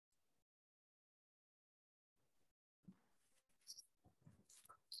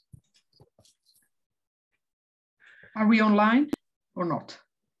Are we online or not?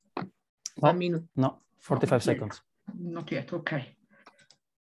 No, I mean, no, 45 seconds. Not yet, okay.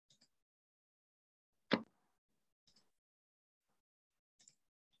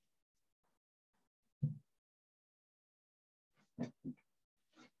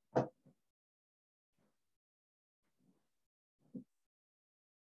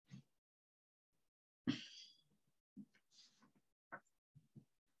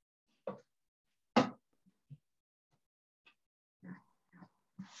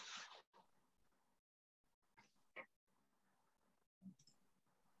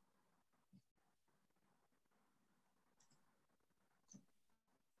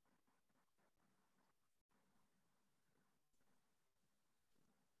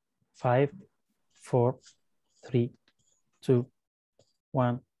 Five, 4, 3, 2,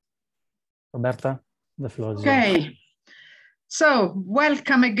 1. Roberta, the floor is yours. Okay, so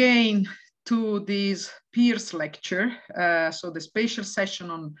welcome again to this peers lecture. So the special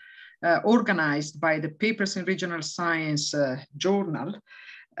session on organized by the Papers in Regional Science journal.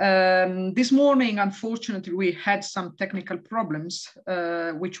 This morning, unfortunately, we had some technical problems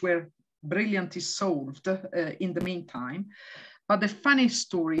which were brilliantly solved in the meantime. But the funny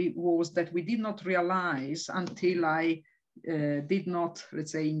story was that we did not realize until I did not,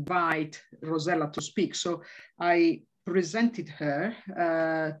 let's say, invite Rosella to speak. So I presented her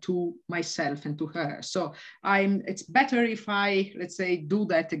to myself and to her. So it's better if I, let's say, do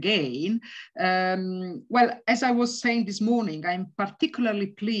that again. Well, as I was saying this morning, I'm particularly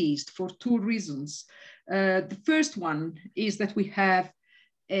pleased for two reasons. The first one is that we have,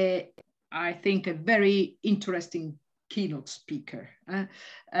 I think, a very interesting keynote speaker.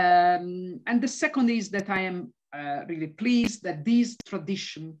 And the second is that I am really pleased that this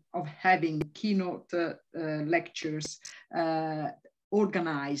tradition of having keynote lectures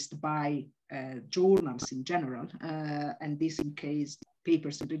organized by journals in general, and this in case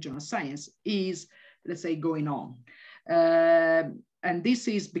Papers in Regional Science, is, let's say, going on. And this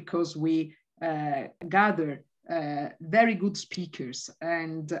is because we gather very good speakers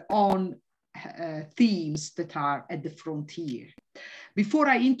and on themes that are at the frontier. Before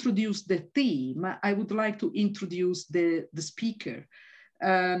I introduce the theme, I would like to introduce the speaker.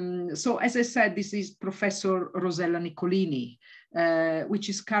 So as I said, this is Professor Rosella Nicolini, who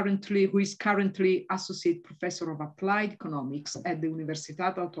is currently Associate Professor of Applied Economics at the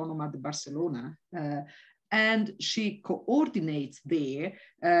Universitat Autònoma de Barcelona. And she coordinates there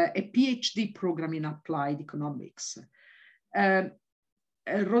a PhD program in applied economics.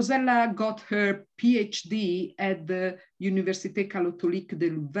 Rosella got her PhD at the Université Catholique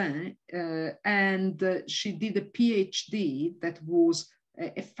de Louvain, and she did a PhD that was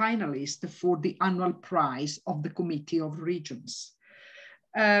a finalist for the annual prize of the Committee of Regions.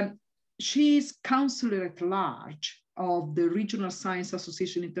 She is counselor at large of the Regional Science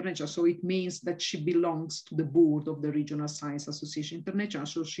Association International, so it means that she belongs to the board of the Regional Science Association International,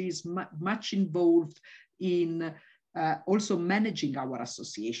 so she is much involved in also managing our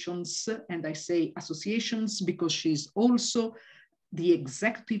associations, and I say associations because she's also the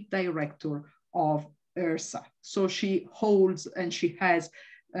executive director of ERSA. So she holds and she has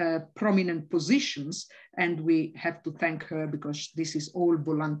prominent positions, and we have to thank her because this is all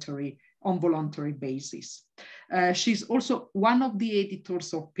voluntary, on voluntary basis. She's also one of the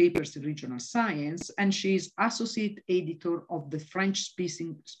editors of Papers in Regional Science, and she's associate editor of the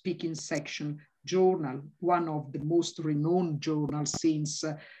French-speaking section journal, one of the most renowned journals since,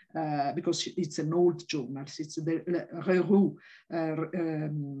 because it's an old journal, it's the Revue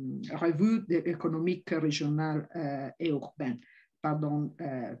économique régionale et urbaine. Pardon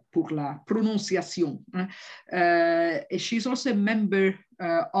pour la prononciation. She's also a member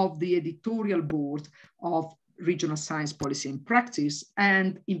of the editorial board of Regional Science Policy and Practice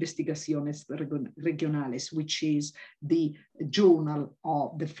and Investigaciones Regionales, which is the journal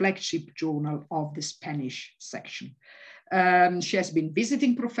of the flagship journal of the Spanish section. She has been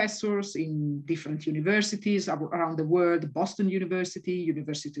visiting professors in different universities around the world, Boston University,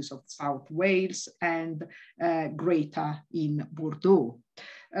 Universities of South Wales, and Greta in Bordeaux.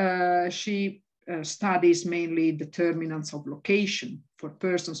 She studies mainly determinants of location for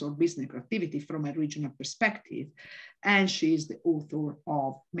persons or business activity from a regional perspective, and she is the author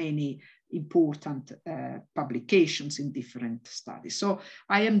of many important publications in different studies. So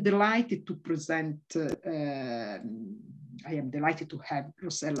I am delighted to present, I am delighted to have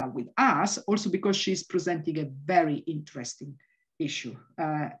Rosella with us, also because she's presenting a very interesting issue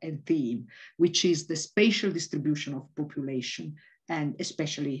and theme, which is the spatial distribution of population, and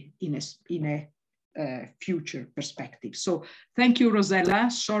especially in a future perspective. So thank you,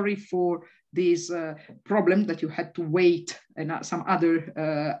 Rosella. Sorry for this problem that you had to wait and some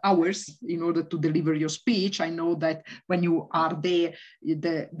other hours in order to deliver your speech. I know that when you are there,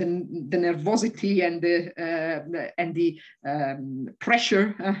 the nervosity and the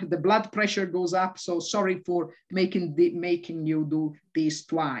pressure, the blood pressure goes up. So sorry for making you do this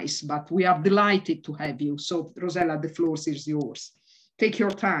twice, but we are delighted to have you. So Rosella, the floor is yours. Take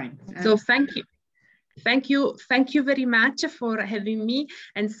your time. So thank you. Thank you very much for having me,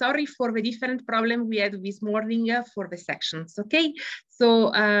 and sorry for the different problem we had this morning for the sections. Okay,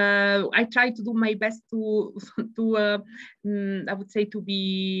 so I try to do my best to I would say to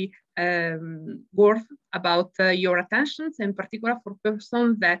be worth about your attentions, in particular for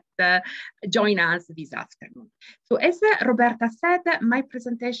persons that join us this afternoon. So as Roberta said, my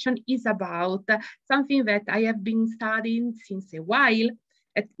presentation is about something that I have been studying since a while.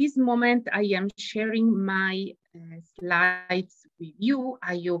 At this moment, I am sharing my slides with you.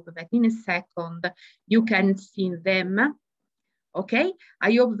 I hope that in a second you can see them. Okay,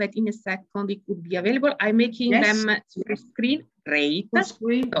 I hope that in a second it could be available. I'm making them full screen. Great. Full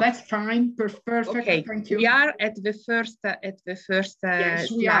screen. So, that's fine. Perfect. Okay. Thank you. We are at the first yes,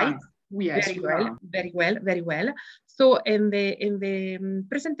 slide. Yes, very well. So in the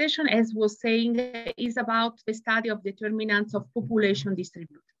presentation, as was saying, is about the study of determinants of population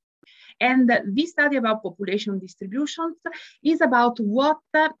distribution. And this study about population distributions is about what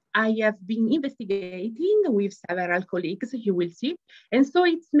I have been investigating with several colleagues, you will see. And so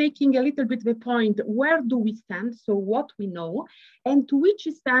it's making a little bit the point, where do we stand? So what we know, and to which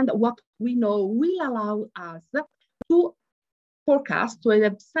extent what we know will allow us to forecast, to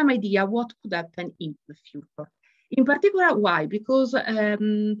have some idea what could happen in the future. In particular, why? Because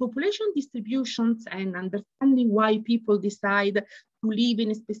population distributions and understanding why people decide to live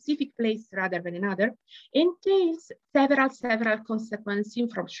in a specific place rather than another entails several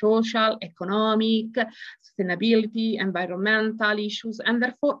consequences from social, economic, sustainability, environmental issues. And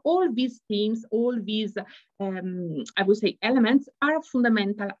therefore, all these themes, all these, I would say, elements are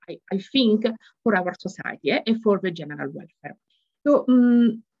fundamental, I think, for our society and for the general welfare. So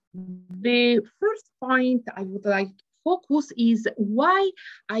the first point I would like to focus is why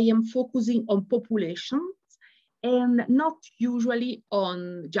I am focusing on populations and not usually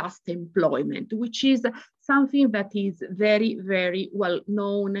on just employment, which is something that is very, very well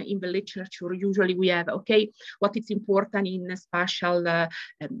known in the literature. Usually we have, okay, what is important in spatial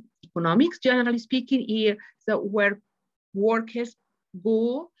economics, generally speaking, is where workers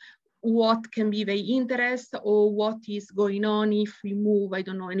go, what can be the interest or what is going on if we move, I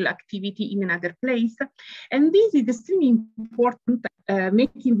don't know, an activity in another place. And this is extremely important,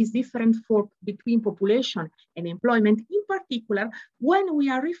 making this difference between population and employment, in particular, when we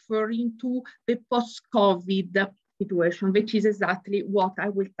are referring to the post-COVID situation, which is exactly what I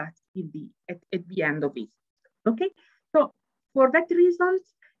will touch at the end of it. Okay, so for that reason,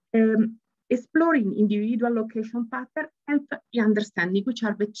 exploring individual location patterns help in understanding which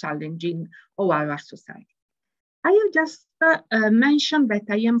are the challenges of our society. I have just mentioned that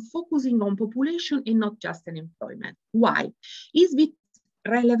I am focusing on population and not just on employment. Why? Is it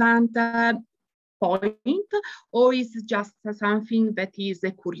relevant point, or is it just something that is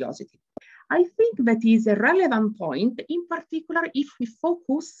a curiosity? I think that is a relevant point, in particular if we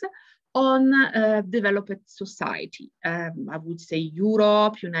focus on developed society. I would say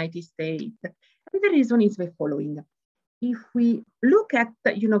Europe, United States. And the reason is the following. If we look at,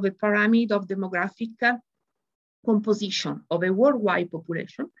 the pyramid of demographic composition of a worldwide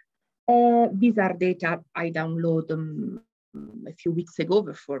population, these are data I downloaded a few weeks ago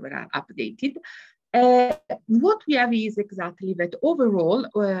before they are updated. What we have is exactly that overall,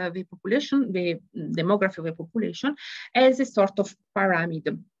 the population, the demography of the population has a sort of pyramid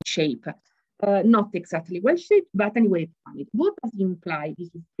shape. Not exactly well shaped, but anyway, what does it imply, this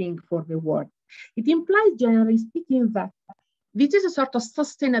thing for the world? It implies, generally speaking, that this is a sort of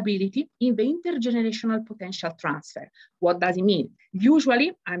sustainability in the intergenerational potential transfer. What does it mean?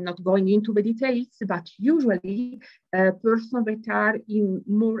 Usually, I'm not going into the details, but usually persons that are in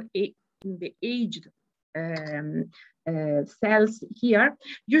the aged cells here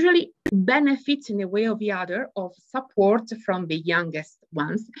usually benefits in a way or the other of support from the youngest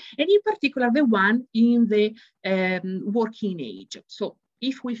ones, and in particular the one in the working age. So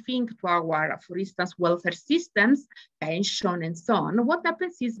if we think to our, for instance, welfare systems, pension and so on, what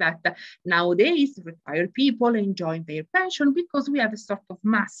happens is that nowadays retired people enjoy their pension because we have a sort of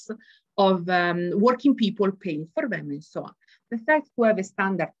mass of working people paying for them and so on. The fact to have a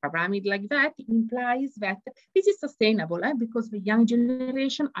standard pyramid like that implies that this is sustainable because the young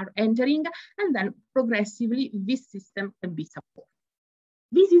generation are entering and then progressively this system can be supported.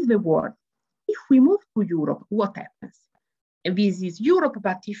 This is the world. if we move to Europe, what happens? This is Europe,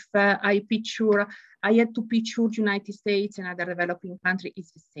 but if I had to picture United States and other developing country,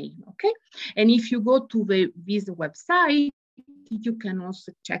 it's the same, okay? And if you go to this website, you can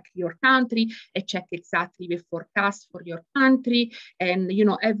also check your country and check exactly the forecast for your country and, you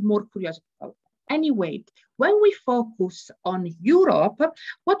know, have more curiosity about it. Anyway, when we focus on Europe,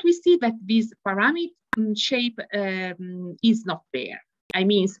 what we see that this pyramid shape is not there. I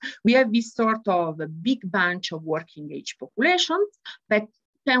mean, we have this sort of a big bunch of working age populations that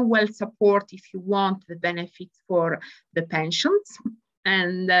can well support, if you want, the benefits for the pensions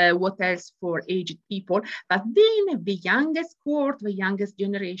and what else for aged people. But then the youngest cohort, the youngest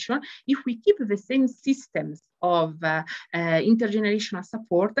generation, if we keep the same systems of intergenerational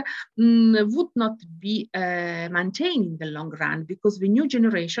support, would not be maintained in the long run, because the new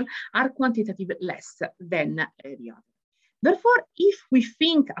generation are quantitatively less than the other. Therefore, if we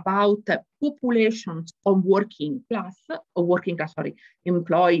think about populations of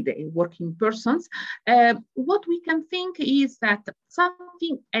employed working persons, what we can think is that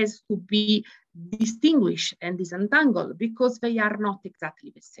something has to be distinguished and disentangled, because they are not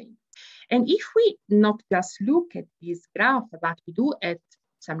exactly the same. And if we not just look at this graph, but we do at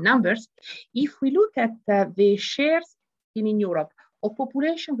some numbers, if we look at the shares in Europe of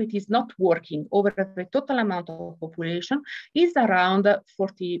population that is not working over the total amount of population, is around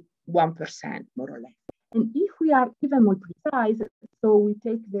 41%, more or less. And if we are even more precise, so we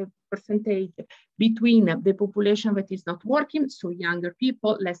take the percentage between the population that is not working, so younger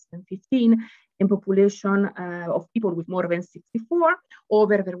people, less than 15, and population of people with more than 64,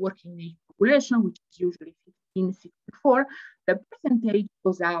 over the working age population, which is usually 15, 64, the percentage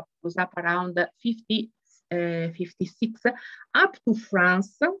goes up around 56, up to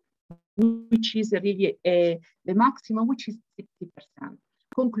France, which is really the maximum, which is 60%.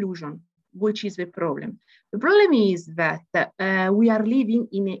 Conclusion, which is the problem? The problem is that we are living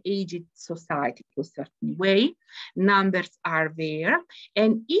in an aged society to a certain way. Numbers are there.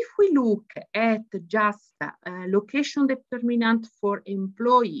 And if we look at just location determinant for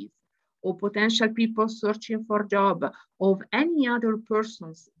employees, or potential people searching for job, of any other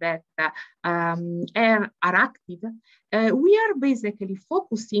persons that are active, we are basically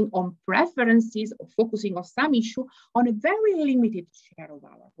focusing on preferences, or focusing on some issue on a very limited share of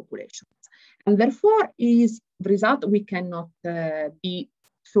our populations. And therefore is the result we cannot be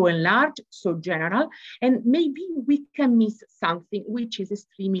so enlarged, so general, and maybe we can miss something which is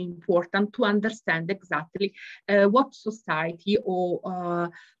extremely important to understand exactly what society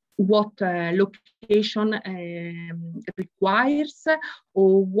or what location requires,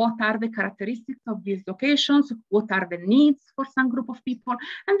 or what are the characteristics of these locations, what are the needs for some group of people,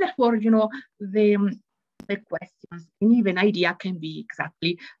 and therefore, you know, the questions and even idea can be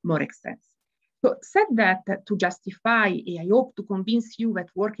exactly more extensive. So said that, to justify, I hope to convince you that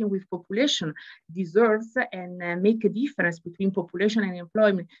working with population deserves and make a difference between population and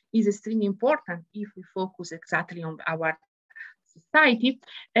employment is extremely important if we focus exactly on our society.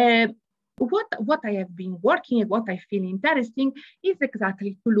 What I have been working and what I feel interesting is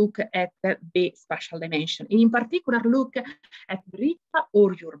exactly to look at the spatial dimension, and in particular look at the regional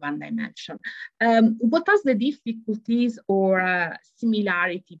or urban dimension. What are the difficulties or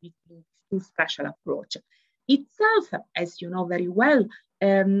similarity between two spatial approach? Itself, as you know very well,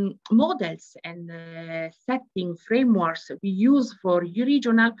 models and setting frameworks we use for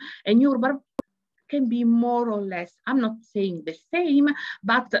regional and urban can be more or less, I'm not saying the same,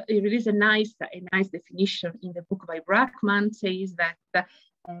 but there is a nice definition in the book by Brackman, says that,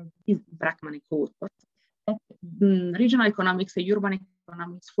 is Brackman quote, that regional economics and urban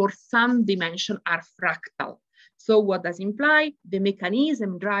economics for some dimension are fractal. So what does imply? The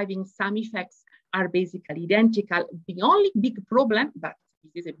mechanism driving some effects are basically identical. The only big problem, but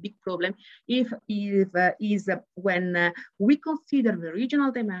this is a big problem, is when we consider the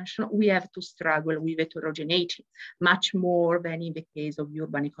regional dimension, we have to struggle with heterogeneity, much more than in the case of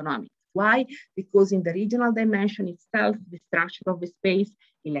urban economics. Why? Because in the regional dimension itself, the structure of the space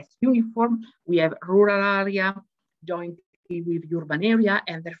is less uniform. We have rural area joined with urban area,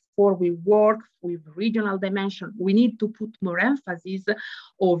 and therefore we work with regional dimension. We need to put more emphasis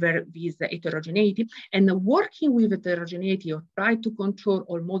over this heterogeneity, and working with heterogeneity or try to control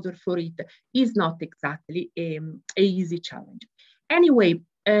or model for it is not exactly an easy challenge. Anyway,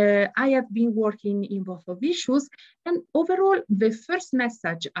 I have been working in both of issues, and overall the first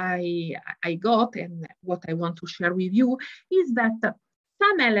message I got and what I want to share with you is that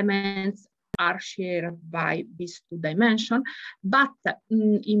some elements are shared by these two dimensions, but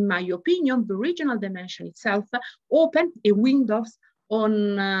in my opinion, the regional dimension itself opens a windows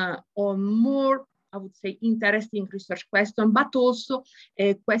on more, I would say, interesting research questions, but also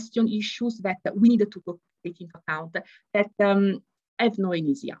question issues that we need to take into account that have no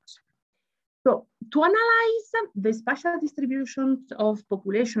easy answer. So to analyze the spatial distributions of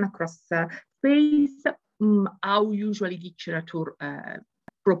population across space, how usually literature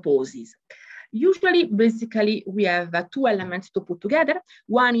proposes. Usually, basically, we have two elements to put together.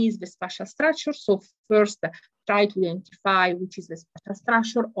 One is the spatial structure. So first, try to identify which is the spatial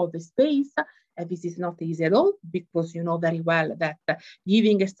structure of the space. This is not easy at all, because you know very well that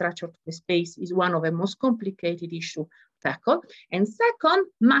giving a structure to the space is one of the most complicated issues to tackle. And second,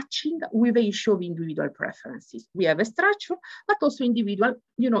 matching with the issue of individual preferences. We have a structure, but also individual,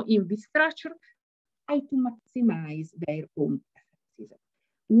 you know, in this structure, try to maximize their own preferences.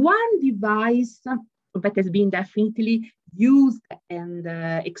 One device that has been definitely used and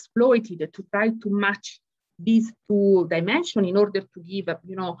exploited to try to match these two dimensions in order to give,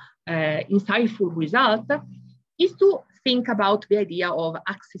 you know, insightful result is to think about the idea of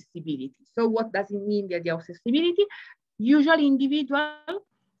accessibility. So what does it mean, the idea of accessibility? Usually individuals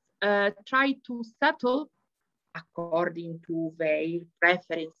try to settle according to their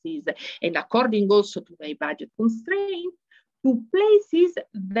preferences and according also to their budget constraints to places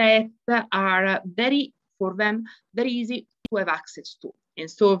that are for them, very easy to have access to. And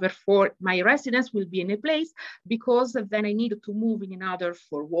so therefore my residence will be in a place because then I need to move in another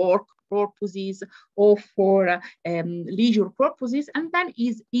for work purposes or for leisure purposes, and then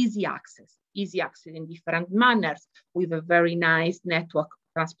is easy access in different manners with a very nice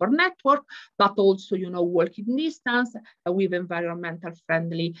transport network, but also, you know, walking distance with environmental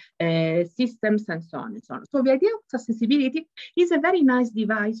friendly systems and so on and so on. So the idea of accessibility is a very nice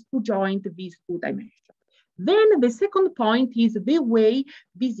device to join these two dimensions. Then the second point is the way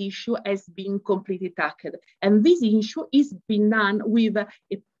this issue has been completely tackled. And this issue is being done with a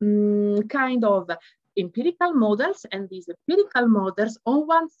kind of empirical models, and these empirical models on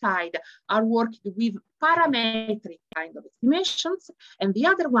one side are working with parametric kind of estimations, and the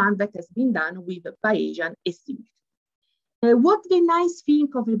other one that has been done with Bayesian estimation. What the nice thing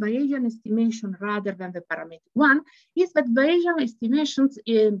of the Bayesian estimation rather than the parametric one is that Bayesian estimations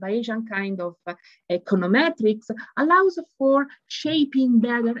in Bayesian kind of econometrics allows for shaping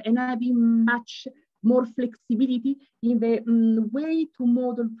better and having much more flexibility in the way to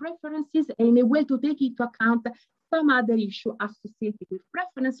model preferences and a way to take into account some other issue associated with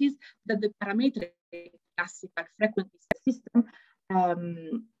preferences that the parametric classical frequency system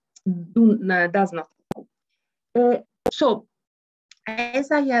does not have. So,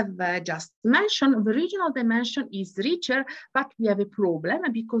 as I have just mentioned, the regional dimension is richer, but we have a problem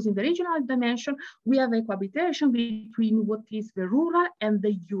because in the regional dimension, we have a cohabitation between what is the rural and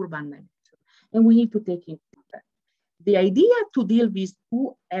the urban dimension. And we need to take into account. The idea to deal with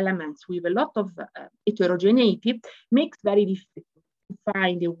two elements with a lot of heterogeneity makes very difficult to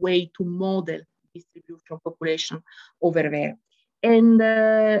find a way to model distribution population over there. And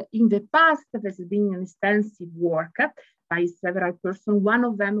in the past, there's been an extensive work by several persons, one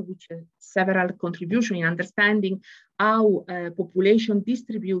of them which has several contributions in understanding how population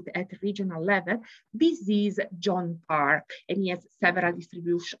distribute at regional level. This is John Parr, and he has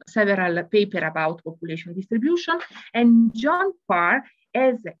several papers about population distribution. And John Parr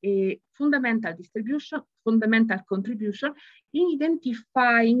has a fundamental contribution in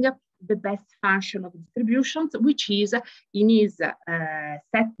identifying the best function of distributions, which is in his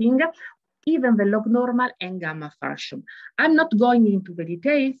setting, even the log normal and gamma function. I'm not going into the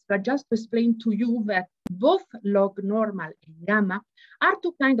details, but just to explain to you that both log normal and gamma are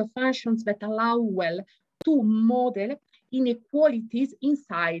two kinds of functions that allow well to model inequalities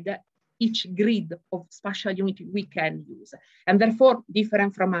inside each grid of spatial unity we can use. And therefore,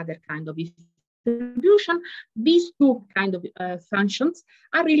 different from other kind of distribution, these two kind of functions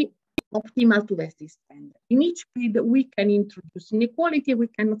are really optimal to the system. In each grid, we can introduce inequality. We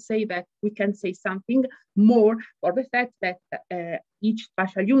cannot say that we can say something more for the fact that each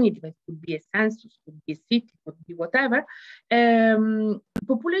spatial unit, that could be a census, could be a city, could be whatever,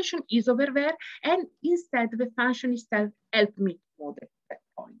 population is over there, and instead the function itself helped me to model that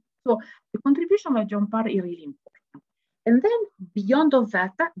point. So the contribution of John Parr is really important. And then beyond of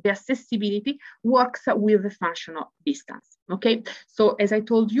that, the accessibility works with the functional distance, okay? So as I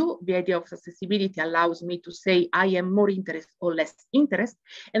told you, the idea of accessibility allows me to say I am more interested or less interested.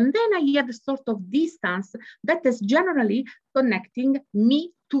 And then I have a sort of distance that is generally connecting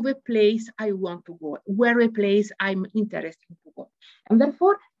me to the place I want to go, where a place I'm interested to go. And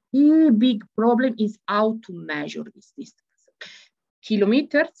therefore, the big problem is how to measure this distance.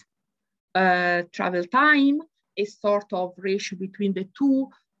 Kilometers, travel time, a sort of ratio between the two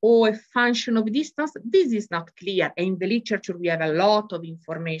or a function of distance? This is not clear. And in the literature, we have a lot of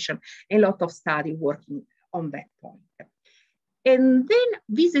information, a lot of study working on that point. And then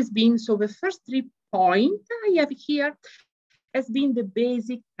this has been, so the first 3 points I have here has been the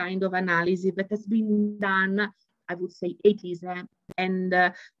basic kind of analysis that has been done, I would say 80s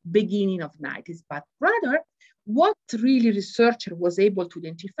and beginning of 90s, but rather what really researcher was able to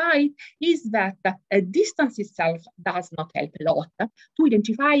identify is that a distance itself does not help a lot to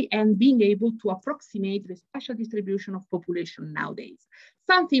identify and being able to approximate the spatial distribution of population nowadays.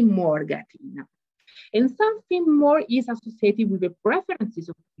 Something more getting. And something more is associated with the preferences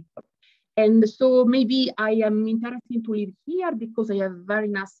of people. And so maybe I am interested to live here because I have very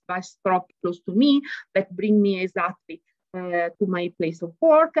nice bus stop close to me that bring me exactly to my place of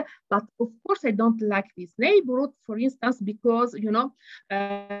work. But of course, I don't like this neighborhood, for instance, because, you know,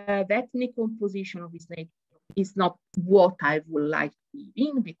 the ethnic composition of this neighborhood is not what I would like to live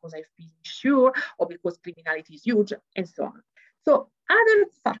in because I feel sure or because criminality is huge and so on. So other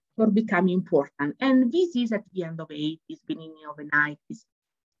factors become important. And this is at the end of the 80s, beginning of the 90s.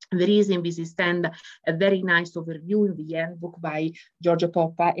 There is in this stand a very nice overview in the handbook by Giorgio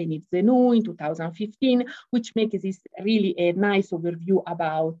Toppa and Itzenu in 2015, which makes this really a nice overview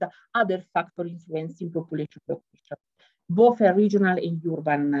about other factors influencing population location, both a regional and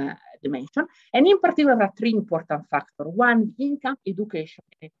urban dimension. And in particular, there are 3 important factors. One, income, education,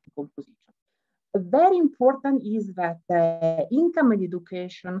 and composition. Very important is that income and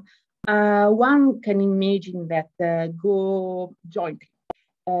education, one can imagine that go jointly.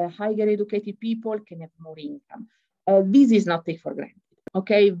 Higher educated people can have more income. This is not taken for granted.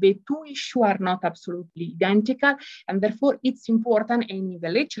 Okay, the 2 issues are not absolutely identical, and therefore it's important. And the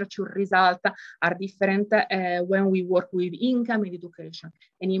literature results are different when we work with income and education.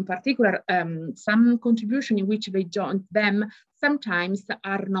 And in particular, some contribution in which they join them sometimes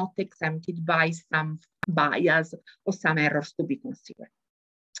are not exempted by some bias or some errors to be considered.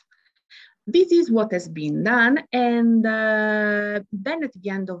 This is what has been done, and then at the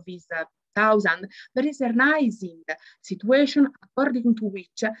end of this 1000, there is a rising situation according to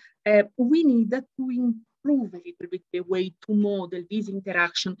which we need to improve a little bit the way to model this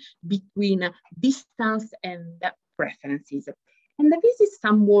interaction between distance and preferences. And this is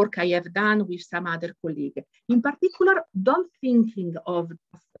some work I have done with some other colleagues. In particular, don't thinking of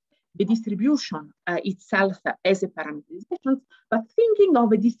the distribution itself as a parameterization, but thinking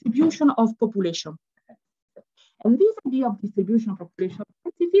of a distribution of population. And this idea of distribution of population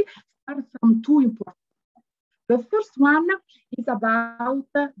starts from 2 important points. The first one is about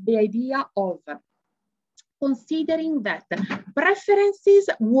the idea of considering that preferences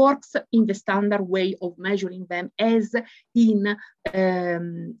works in the standard way of measuring them as in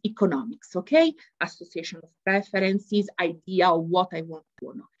economics, okay? Association of preferences, idea of what I want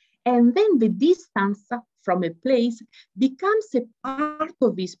to know. And then the distance from a place becomes a part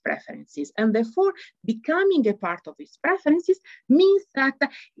of these preferences. And therefore, becoming a part of these preferences means that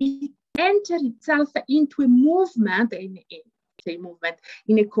it enters itself into a movement,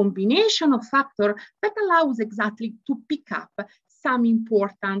 in a combination of factors that allows exactly to pick up some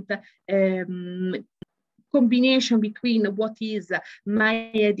important combination between what is my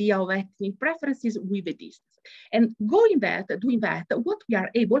idea of ethnic preferences with the distance. And doing that, what we are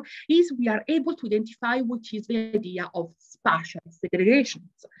able to identify which is the idea of spatial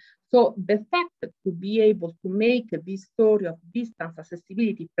segregations. So the fact to be able to make this story of distance,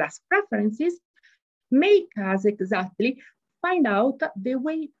 accessibility plus preferences make us exactly find out the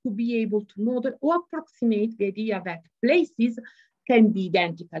way to be able to model or approximate the idea that places can be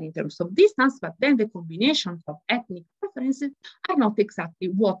identical in terms of distance, but then the combinations of ethnic preferences are not exactly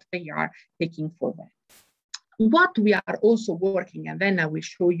what they are taking for that. What we are also working, and then I will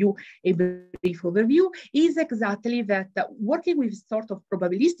show you a brief overview, is exactly that working with sort of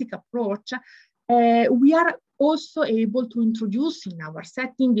probabilistic approach, we are also able to introduce in our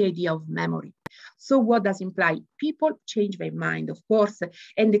setting the idea of memory. So what does imply? People change their mind, of course,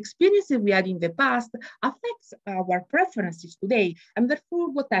 and the experiences we had in the past affects our preferences today. And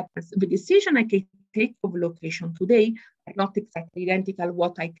therefore, what happens? The decision I can take of location today are not exactly identical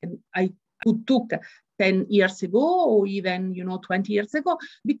what I could took 10 years ago or even 20 years ago,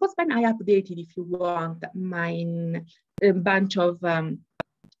 because when I updated, if you want, my bunch of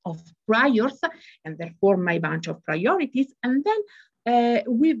priors, and therefore my bunch of priorities. And then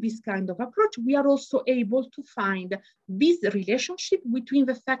with this kind of approach, we are also able to find this relationship between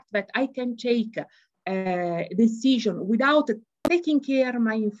the fact that I can take a decision without taking care of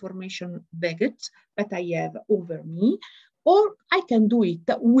my information baggage that I have over me, or I can do it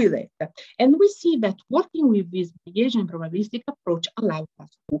with it. And we see that working with this Bayesian probabilistic approach allows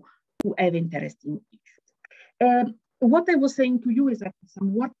us to have interesting issues. What I was saying to you is that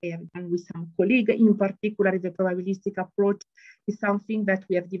some work I have done with some colleagues, in particular the probabilistic approach is something that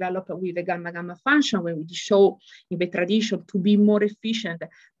we have developed with the gamma-gamma function, where we show in the tradition to be more efficient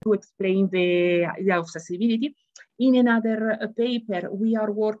to explain the idea of accessibility. In another paper, we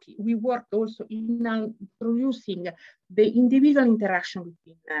worked also in introducing the individual interaction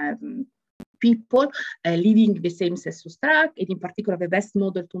between people living the same census tract, and in particular the best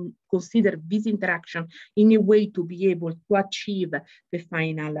model to consider this interaction in a way to be able to achieve the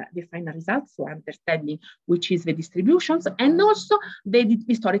final results, so understanding which is the distributions, and also the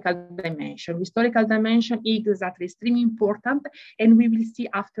historical dimension. Historical dimension is exactly extremely important, and we will see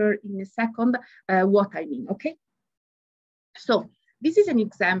after in a second what I mean, okay? So this is an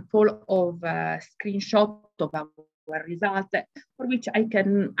example of a screenshot of our result, for which I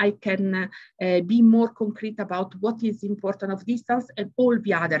can be more concrete about what is important of distance and all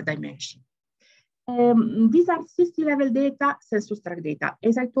the other dimensions. These are city-level data, census tract data.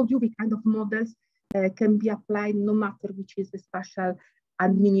 As I told you, the kind of models can be applied no matter which is the spatial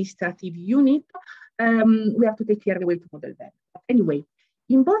administrative unit. We have to take care of the way to model them. Anyway,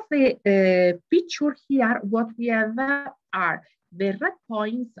 in both the picture here, what we have are the red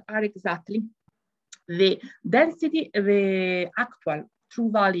points are exactly the density, the actual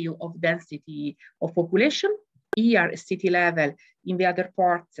true value of density of population, here city level, in the other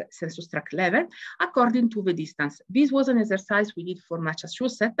parts census tract level, according to the distance. This was an exercise we did for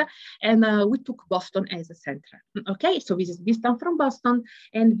Massachusetts, and we took Boston as a center. Okay, so this is distance from Boston,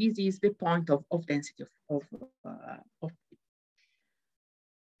 and this is the point of density of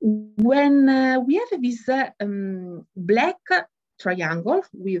when we have this black triangle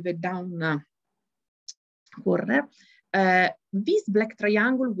with a down corner, this black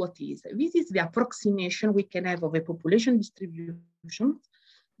triangle, what is? This is the approximation we can have of a population distribution,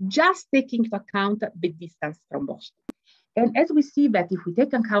 just taking into account the distance from Boston. And as we see that if we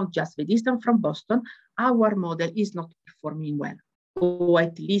take into account just the distance from Boston, our model is not performing well, or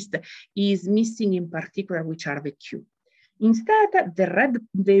at least is missing in particular, which are the Q. Instead,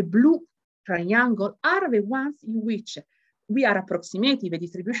 the blue triangle are the ones in which we are approximating the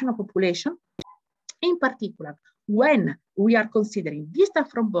distribution of population, in particular, when we are considering distance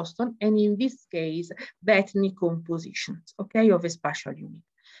from Boston, and in this case, the ethnic compositions, okay, of a spatial unit.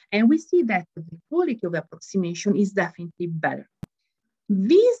 And we see that the quality of approximation is definitely better.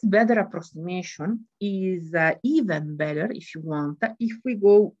 This better approximation is even better, if you want, if we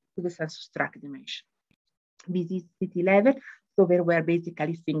go to the census tract dimension. This is city level, so there were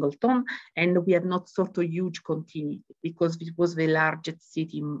basically singleton, and we have not sort of huge continuity because this was the largest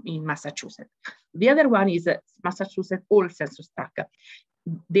city in Massachusetts. The other one is Massachusetts all census tract.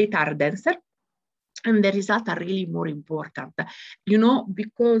 Data are denser, and the results are really more important. You know,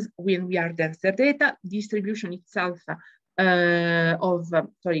 because when we are denser data, distribution itself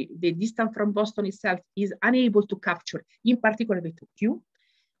the distance from Boston itself is unable to capture, in particular, the 2Q.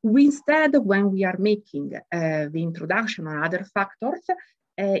 Instead, when we are making the introduction on other factors,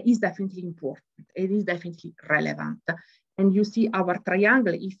 is definitely important. It is definitely relevant. And you see our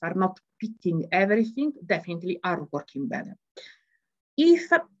triangle, if are not picking everything, definitely are working better.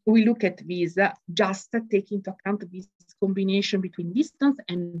 If we look at this, just take into account this combination between distance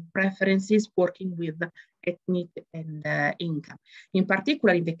and preferences working with ethnic and income. In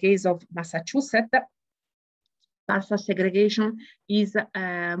particular, in the case of Massachusetts, partial segregation is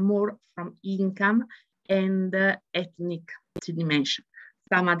more from income and ethnic dimension.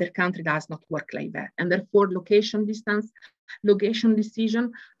 Some other country does not work like that. And therefore, location decision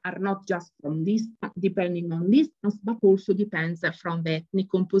are not just from this, depending on distance, but also depends from the ethnic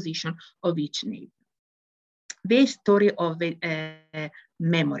composition of each neighbor. The story of the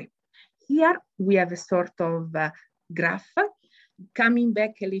memory. Here we have a sort of graph coming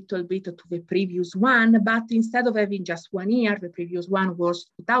back a little bit to the previous one, but instead of having just 1 year, the previous one was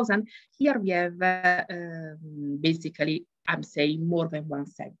 2000, here we have basically, I'm saying, more than 1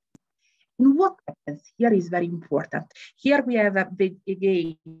 second. And what happens here is very important. Here we have,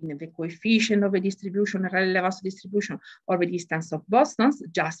 again, the coefficient of a distribution, relevance distribution, or the distance of Boston's,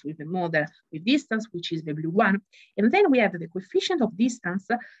 just with the model with distance, which is the blue one. And then we have the coefficient of distance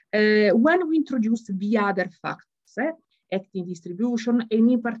when we introduce the other factors, ethnic distribution, and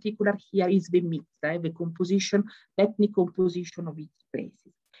in particular here is the mix, the composition, ethnic composition of each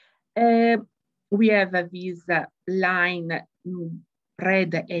places. We have this line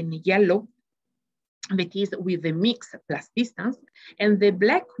red and yellow, that is with the mix plus distance, and the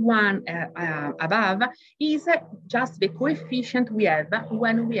black one above is just the coefficient we have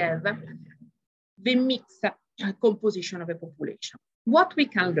when we have the mixed composition of a population. What we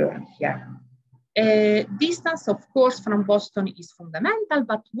can learn here? Distance, of course, from Boston is fundamental,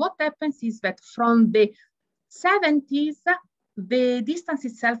 but what happens is that from the 70s, the distance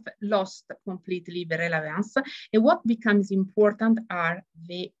itself lost completely the relevance, and what becomes important are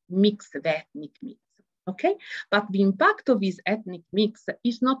the mix, the ethnic mix. Okay, but the impact of this ethnic mix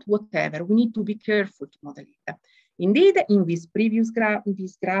is not whatever. We need to be careful to model it. Indeed, in this previous graph,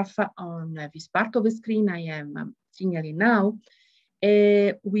 on this part of the screen I am signaling now,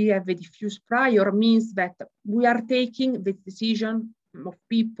 we have a diffuse prior, means that we are taking the decision of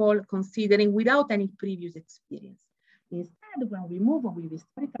people considering without any previous experience. Instead, when we move with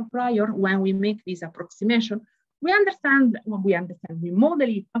historical prior, when we make this approximation, we model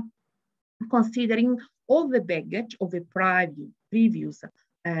it considering all the baggage of the previous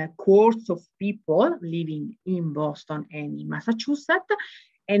cohorts of people living in Boston and in Massachusetts,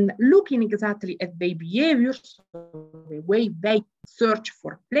 and looking exactly at their behaviors, the way they search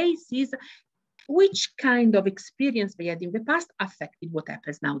for places, which kind of experience they had in the past affected what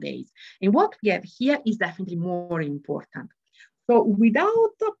happens nowadays. And what we have here is definitely more important. So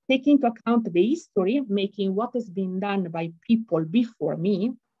without taking into account the history, making what has been done by people before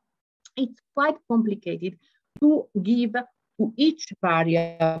me, it's quite complicated to give to each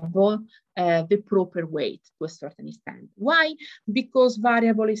variable the proper weight to a certain extent. Why? Because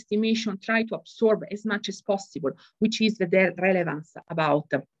variable estimation try to absorb as much as possible, which is their relevance about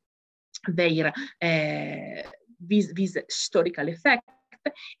their this historical effect.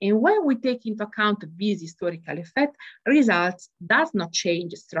 And when we take into account this historical effect, results does not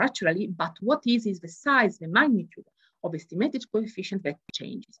change structurally, but what is the size, the magnitude of estimated coefficient that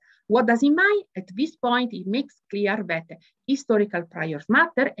changes. What does it mean? At this point, it makes clear that historical priors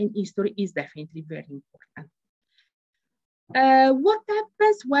matter, and history is definitely very important. What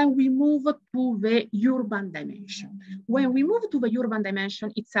happens when we move to the urban dimension? When we move to the urban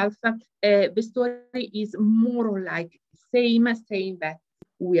dimension itself, the story is more or like the same, saying that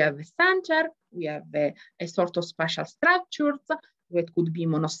we have a center, we have a sort of spatial structures, that could be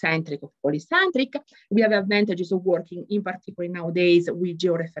monocentric or polycentric. We have advantages of working in particular nowadays with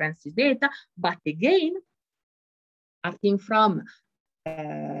georeferences data, but again, acting from,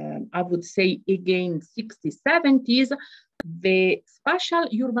 I would say again, 60s, 70s, the spatial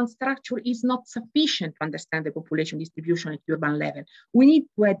urban structure is not sufficient to understand the population distribution at urban level. We need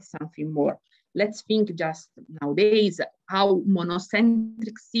to add something more. Let's think just nowadays how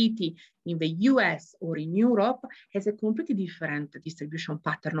monocentric city in the US or in Europe has a completely different distribution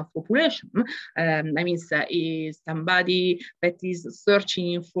pattern of population. I mean, is somebody that is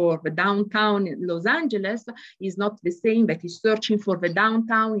searching for the downtown in Los Angeles is not the same that is searching for the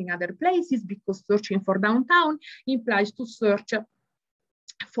downtown in other places, because searching for downtown implies to search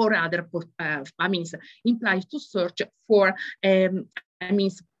for other, implies to search for,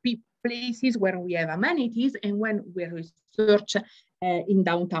 places where we have amenities, and when we research in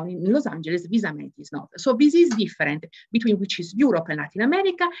downtown in Los Angeles, these amenities not. So this is different between which is Europe and Latin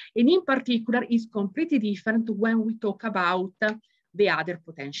America, and in particular is completely different when we talk about the other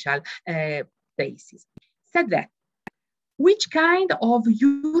potential places. Said that, which kind of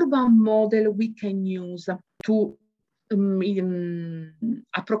urban model we can use to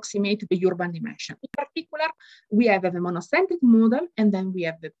approximate the urban dimension? In particular, we have a monocentric model, and then we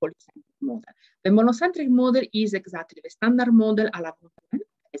have the polycentric model. The monocentric model is exactly the standard model a la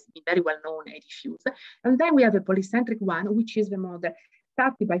has been very well known and diffused. And then we have a polycentric one, which is the model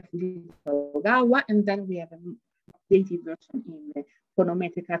started by Fujisawa, and then we have an updated version in the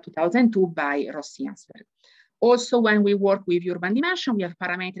Phonometrica 2002 by Rosella. Also, when we work with urban dimension, we have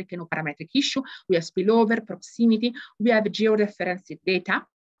parametric and no parametric issue, we have spillover, proximity, we have georeferenced data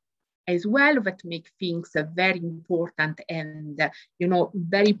as well that make things very important and,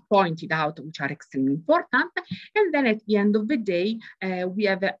 very pointed out, which are extremely important. And then at the end of the day, we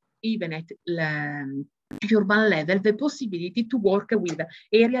have even at urban level, the possibility to work with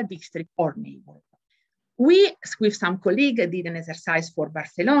area, district, or neighborhood. We, with some colleagues, did an exercise for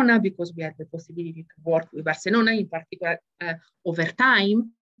Barcelona because we had the possibility to work with Barcelona, in particular over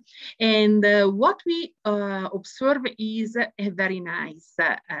time. And what we observe is a very nice,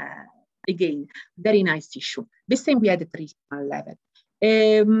 again, very nice issue. The same we had at regional level.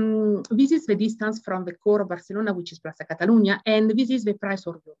 This is the distance from the core of Barcelona, which is Plaza Catalunya, and this is the price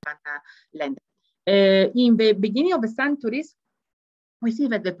of urban land. In the beginning of the centuries, we see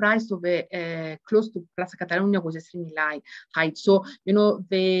that the price of close to Plaza Catalunya was extremely high. So, you know,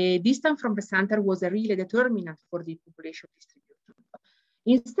 the distance from the center was a really determinant for the population distribution.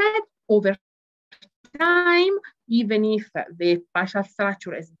 Instead, over time, even if the spatial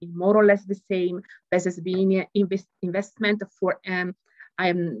structure has been more or less the same, there has been investment for,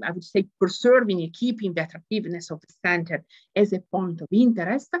 I would say, preserving and keeping the attractiveness of the center as a point of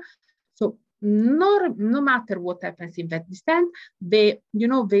interest. So no matter what happens in that distance, the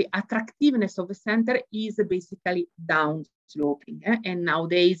attractiveness of the center is basically down sloping. And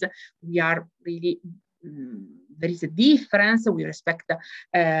nowadays we are really, there is a difference with respect,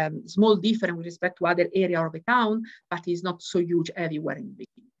 small difference with respect to other areas of the town, but it's not so huge everywhere in the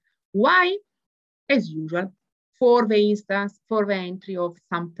beginning. Why? As usual, for the instance, for the entry of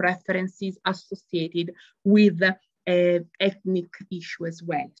some preferences associated with ethnic issue as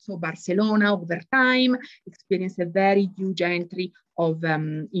well. So Barcelona over time experienced a very huge entry of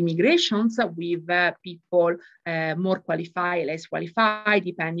immigrations with people more qualified, less qualified,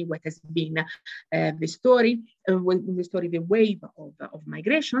 depending what has been the story, the wave of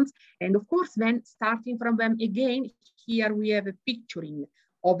migrations. And of course, then starting from them again, here we have a picturing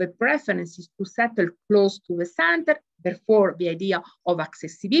of the preferences to settle close to the center, therefore the idea of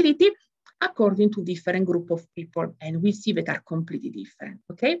accessibility, according to different group of people, and we see that are completely different,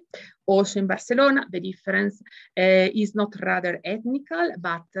 okay? Also in Barcelona, the difference is not rather ethnical,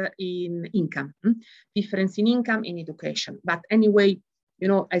 but in income, difference in income and education. But anyway, you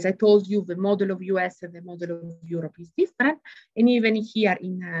know, as I told you, the model of US and the model of Europe is different. And even here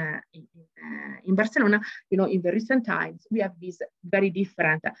in Barcelona, you know, in the recent times, we have these very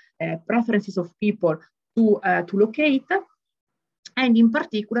different preferences of people to locate. And in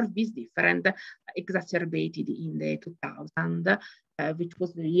particular, this different exacerbated in the 2000, which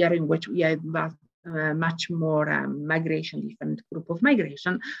was the year in which we had much more migration, different group of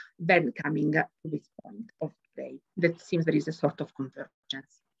migration, then coming to this point of today. That seems there is a sort of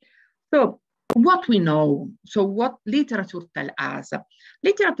convergence. So what we know, so what literature tells us?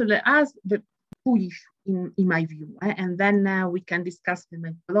 Literature tells us the two issues in my view, and then we can discuss the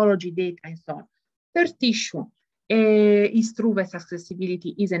methodology, data, and so on. First issue, is true that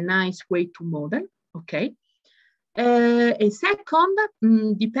accessibility is a nice way to model, okay? And second,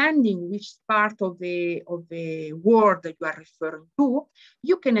 depending which part of the world that you are referring to,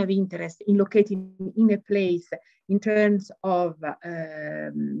 you can have interest in locating in a place in terms of,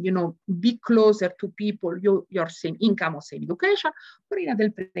 you know, be closer to people, your same income or same education, or in other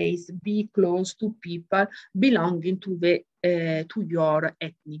place, be close to people belonging to the to your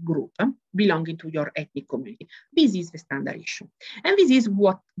ethnic group, belonging to your ethnic community. This is the standard issue. And this is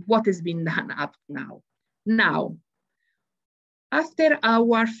what has been done up to now. Now, after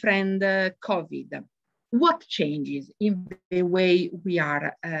our friend COVID, what changes in the way we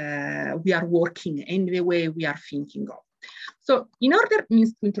are working and the way we are thinking of? So in order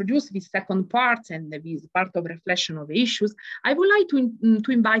to introduce this second part and this part of reflection of the issues, I would like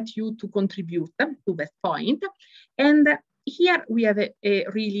to invite you to contribute to that point. And here we have a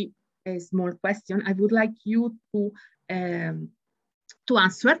really small question. I would like you to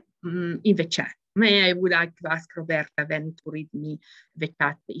answer in the chat. I would like to ask Roberta then to read me the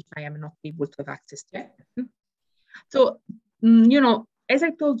chat if I am not able to have access to it. So, you know, as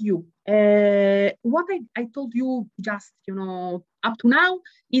I told you, what I told you just, you know, up to now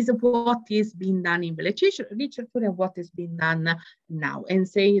is what is being done in the literature and what is being done now, and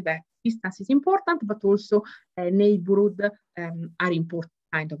say that distance is important, but also neighborhood are important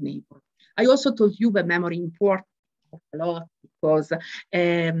kind of neighborhood. I also told you that memory important a lot because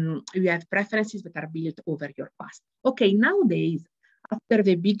you have preferences that are built over your past. Okay, nowadays, after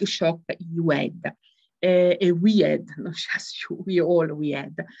the big shock you had, we had, not just you, we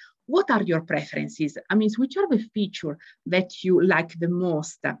had, what are your preferences? I mean, which are the features that you like the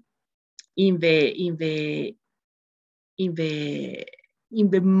most in the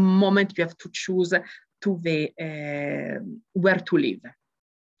moment you have to choose to the where to live?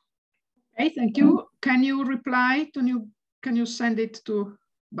 Okay, thank you. Can you reply? Can you send it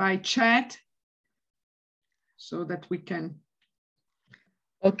by chat so that we can?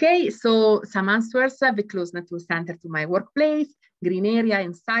 Okay, so some answers: the closeness to center to my workplace, green area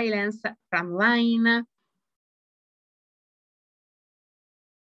and silence, tram line.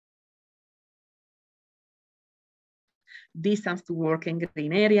 Distance to work in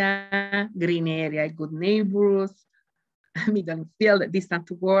green area, good neighbors, middle field, distance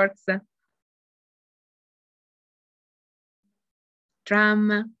to works.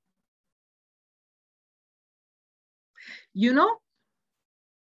 Tram. You know,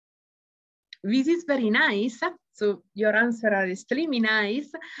 this is very nice. So your answer are extremely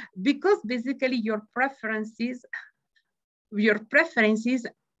nice, because basically your preferences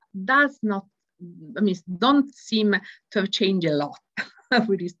does not, I mean, don't seem to have changed a lot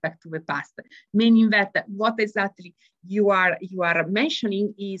with respect to the past, meaning that what exactly you are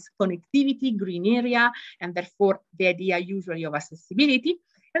mentioning is connectivity, green area, and therefore the idea usually of accessibility,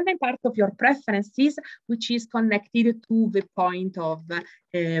 and then part of your preferences, which is connected to the point of,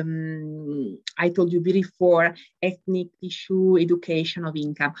 I told you before, ethnic issue, education of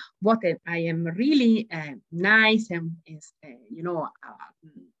income. What I am really nice and is, you know,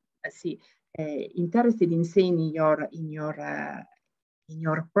 interested in saying in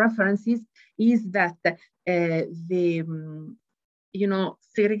your preferences is that the you know,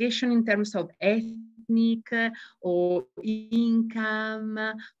 segregation in terms of ethnic or income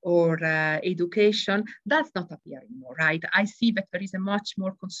or education does not appear anymore, right? I see that there is a much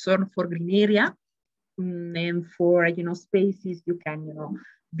more concern for green area and for, you know, spaces you can, you know,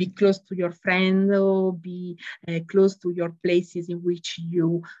 be close to your friend or be close to your places in which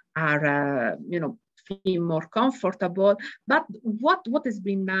you are, you know, feel more comfortable. But what has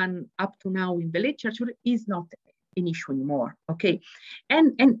been done up to now in the literature is not an issue anymore, okay?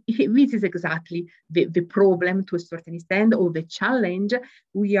 And this is exactly the problem to a certain extent, or the challenge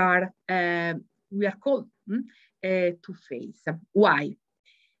we are called to face. Why?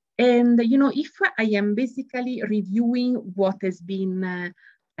 And, you know, if I am basically reviewing what has been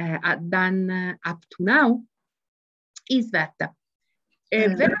done up to now, is that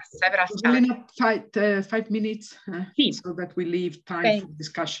there are several Rosella, 5 minutes so that we leave time for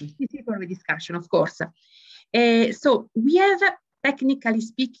discussion. For the discussion, of course. So we have, technically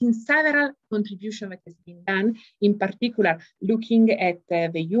speaking, several contributions that has been done, in particular looking at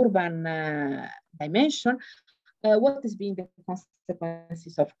the urban dimension, what has been the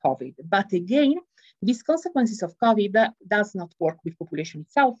consequences of COVID. But again, these consequences of COVID does not work with population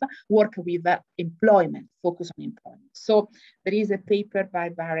itself, work with employment, focus on employment. So there is a paper by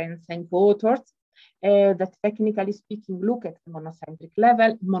Barents and co-authors that, technically speaking, look at the monocentric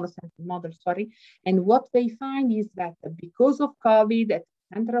model, and what they find is that because of COVID, at the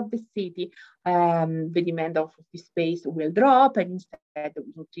center of the city, the demand of office space will drop, and instead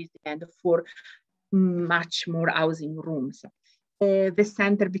we increase demand for much more housing rooms. The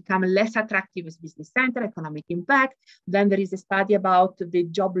center become less attractive as business center, economic impact. Then there is a study about the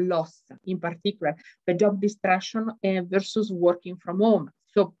job loss, in particular, the job destruction versus working from home.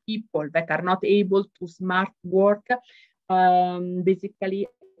 So people that are not able to smart work basically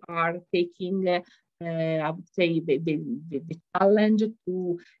are taking, I would say, the challenge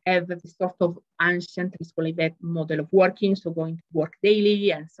to have the sort of ancient model of working, so going to work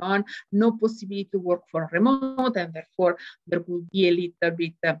daily and so on, no possibility to work for remote, and therefore there will be a little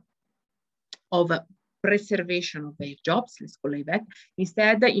bit of preservation of their jobs, let's call it that.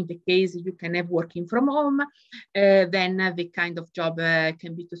 Instead, in the case you can have working from home, then the kind of job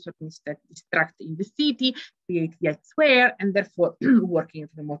can be to a certain extent distracted in the city, created elsewhere, and therefore working at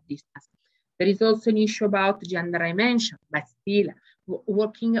remote distance. There is also an issue about gender dimension, but still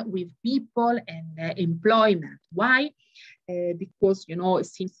working with people and employment. Why? Because, you know, it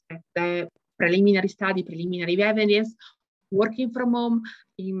seems that the preliminary study, preliminary evidence, working from home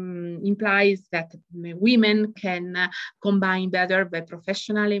implies that women can combine better the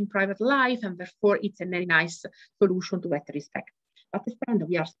professional and private life, and therefore it's a very nice solution to that respect. But instead,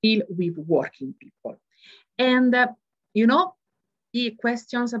 we are still with working people. And, you know, the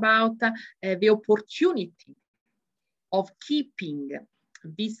questions about the opportunity of keeping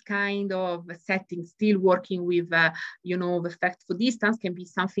this kind of setting, still working with, you know, the fact for distance can be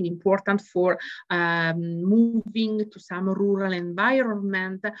something important for moving to some rural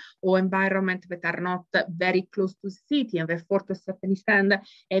environment or environment that are not very close to the city, and therefore to a certain extent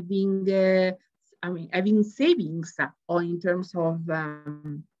having savings or in terms of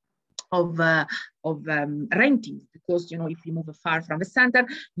renting, because, you know, if you move far from the center,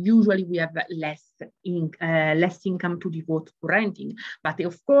 usually we have less income to devote to renting. But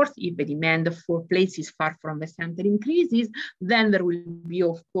of course, if the demand for places far from the center increases, then there will be,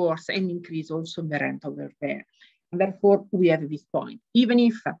 of course, an increase also in the rent over there. And therefore, we have this point. Even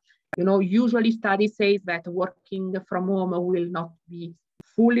if, you know, usually studies say that working from home will not be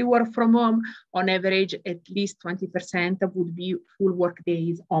fully work from home, on average, at least 20% would be full work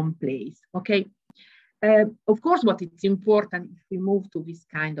days on place, okay? Of course, what is important if we move to this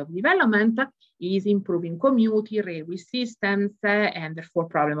kind of development is improving commuting, railway systems, and therefore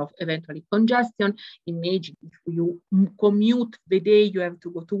problem of eventually congestion. Imagine if you commute the day you have to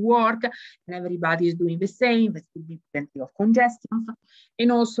go to work and everybody is doing the same, there will be plenty of congestion.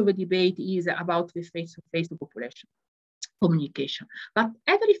 And also the debate is about the face-to-face population communication. But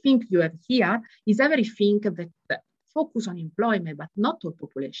everything you have here is everything that focus on employment, but not on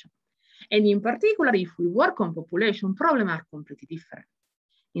population. And in particular, if we work on population, problems are completely different.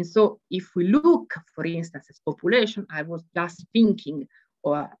 And so if we look, for instance, at population, I was just thinking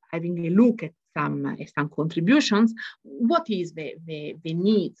or having a look at some contributions, what is the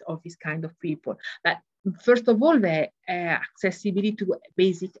needs of this kind of people? But first of all, the accessibility to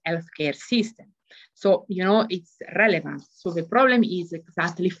basic healthcare system. So, you know, it's relevant. So the problem is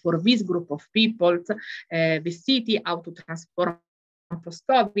exactly for this group of people, the city, how to transform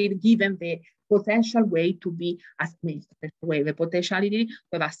post-COVID, given the potential way to be, the potentiality to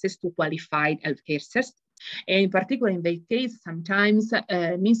have access to qualified healthcare system. And in particular, in the case, sometimes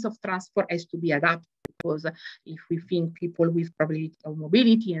means of transport has to be adapted, because if we think people with probability of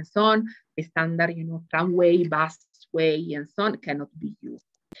mobility and so on, the standard, you know, tramway, busway, and so on cannot be used.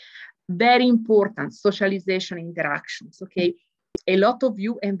 Very important, socialization interactions, okay? A lot of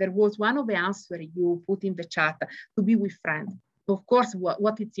you, and there was one of the answers you put in the chat, to be with friends. Of course,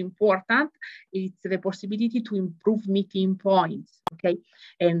 what is important is the possibility to improve meeting points, okay?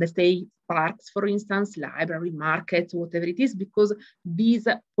 And say parks, for instance, library, markets, whatever it is, because this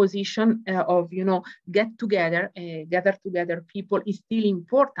position of, you know, gather together people is still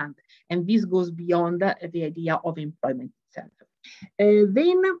important. And this goes beyond the idea of employment itself.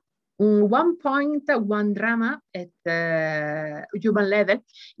 Then one point, one drama at human level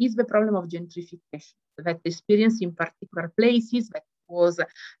is the problem of gentrification. That experience in particular places that was,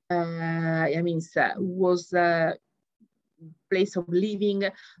 place of living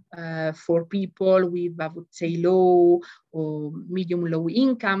for people with, I would say, low or medium-low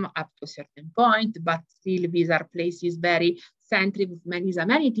income up to a certain point, but still these are places very centric with many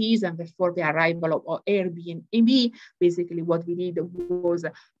amenities, and therefore the arrival of Airbnb, basically what we did was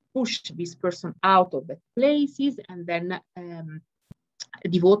push this person out of the places and then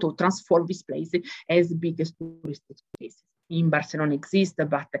devote or transform these places as big as touristic places. In Barcelona exists,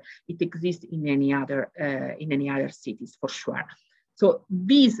 but it exists in any other cities for sure. So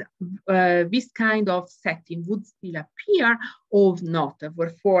this kind of setting would still appear or not.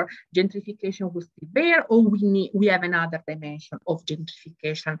 Therefore, gentrification was still there, or we have another dimension of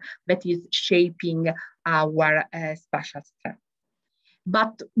gentrification that is shaping our spatial strength.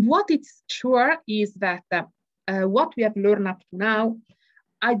 But what is sure is that what we have learned up to now,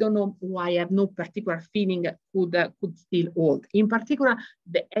 I don't know why I have no particular feeling could still hold. In particular,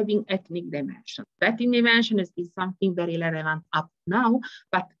 the having ethnic dimension. The ethnic dimension is something very relevant up now,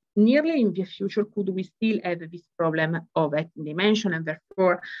 but nearly in the future, could we still have this problem of ethnic dimension, and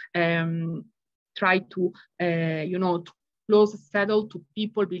therefore try to, to close settle to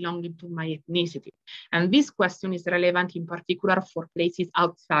people belonging to my ethnicity? And this question is relevant in particular for places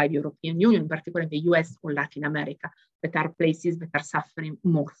outside European Union, in particular in the US or Latin America, that are places that are suffering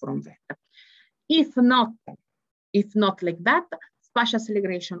more from that. If not like that, spatial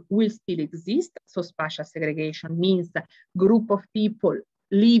segregation will still exist. So spatial segregation means a group of people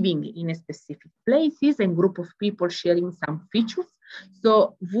living in a specific places and group of people sharing some features.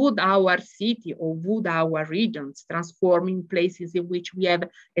 So would our city or would our regions transform in places in which we have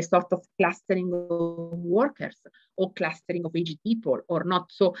a sort of clustering of workers or clustering of aged people or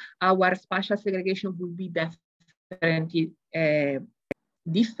not? So our spatial segregation will be definitely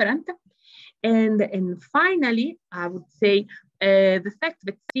different. And finally, I would say the fact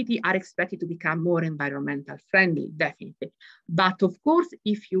that cities are expected to become more environmental friendly, definitely. But of course,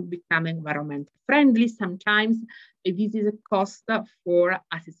 if you become environmental friendly, sometimes this is a cost for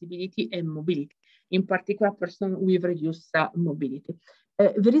accessibility and mobility, in particular, person with reduced mobility.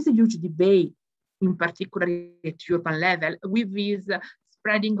 There is a huge debate, in particular at urban level, with this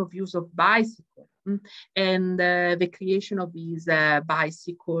spreading of use of bicycle and the creation of these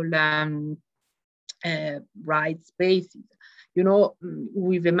bicycle ride spaces. You know,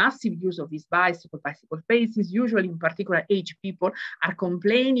 with the massive use of these bicycle spaces, usually in particular aged people are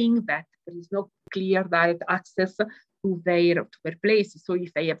complaining that there is no clear direct access to their places. So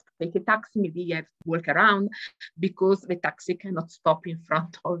if they have to take a taxi, maybe they have to walk around because the taxi cannot stop in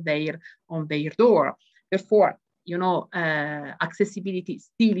front of their door. Therefore, you know, accessibility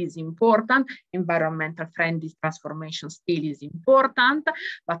still is important, environmental friendly transformation still is important,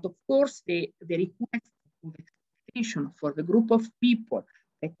 but of course the request for the for the group of people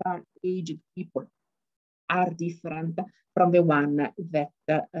that are aged people are different from the one that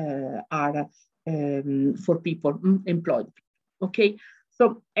are for people employed. Okay,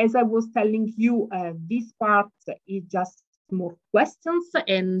 so as I was telling you, this part is just more questions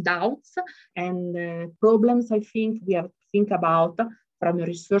and doubts and problems I think we have to think about from a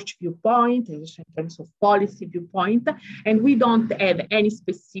research viewpoint, in terms of policy viewpoint, and we don't have any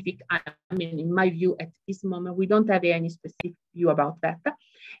specific, I mean, in my view, at this moment, we don't have any specific view about that.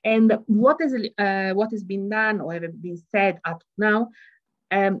 And what has been done or have been said up to now,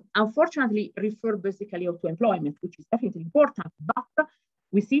 unfortunately, refer basically to employment, which is definitely important, but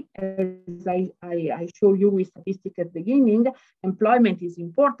we see, as I show you with statistics at the beginning, employment is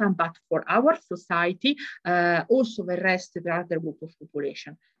important, but for our society, also the rest of the other group of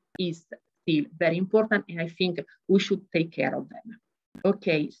population is still very important, and I think we should take care of them.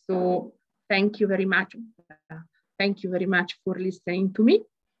 Okay, so thank you very much. Thank you very much for listening to me.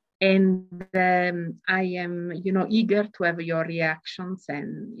 And I am, eager to have your reactions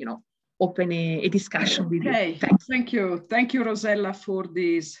and, open a discussion with you. Thank you. Thank you, Rosella, for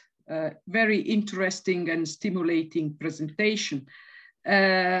this very interesting and stimulating presentation.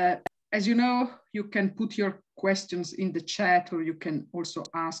 As you know, you can put your questions in the chat, or you can also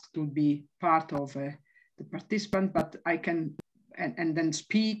ask to be part of the participant, but I can, and then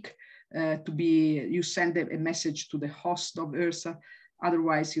speak you send a message to the host of ERSA.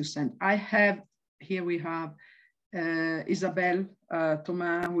 Otherwise you send, here we have Isabel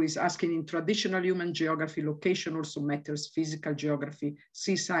Thomas, who is asking, in traditional human geography, location also matters, physical geography,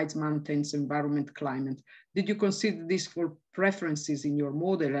 seasides, mountains, environment, climate. Did you consider this for preferences in your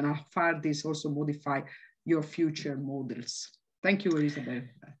model, and how far this also modify your future models? Thank you, Isabel.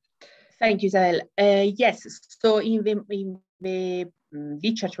 Thank you, Isabel. Yes, so in the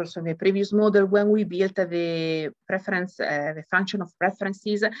literature, also in the previous model, when we built the preference, the function of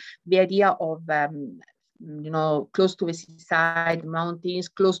preferences, the idea of close to the seaside, mountains,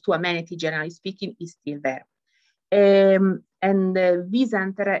 close to amenity, generally speaking, is still there. And this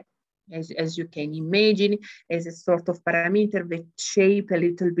enter, as you can imagine, as a sort of parameter that shape a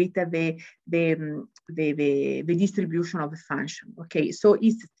little bit the distribution of the function. Okay, so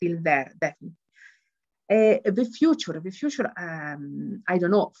it's still there, definitely. The future, I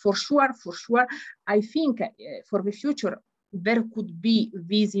don't know, for sure, I think for the future, there could be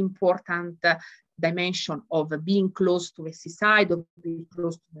this important dimension of being close to the seaside, of being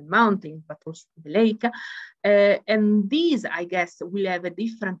close to the mountain, but also to the lake. And these, I guess, will have a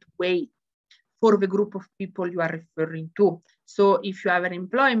different way for the group of people you are referring to. So if you have an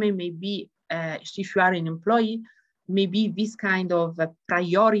employment, maybe, if you are an employee, maybe this kind of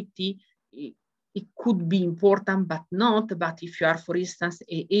priority, it could be important, but not. But if you are, for instance,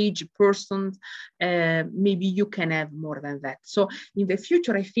 an aged person, maybe you can have more than that. So in the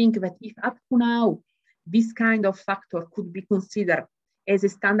future, I think that if up to now, this kind of factor could be considered as a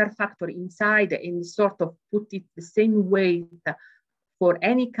standard factor inside and sort of put it the same weight for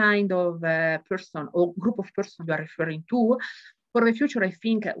any kind of person or group of persons you are referring to, for the future, I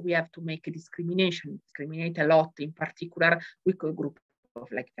think we have to make a discriminate a lot, in particular with a group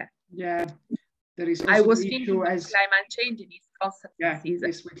of like that. Yeah. There is also I was the thinking as climate change in its consequences. Yeah,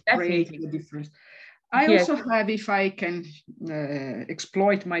 this will definitely create a difference. I also have, if I can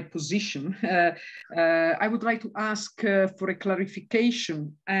exploit my position, I would like to ask for a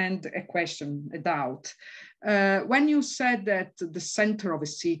clarification and a question, a doubt. When you said that the center of a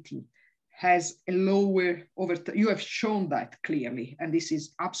city has a lower you have shown that clearly, and this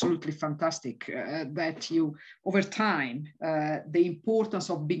is absolutely fantastic, that you, over time, the importance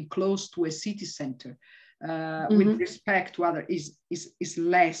of being close to a city center with respect to other is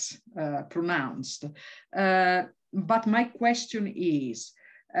less pronounced. But my question is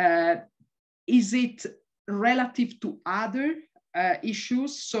it relative to other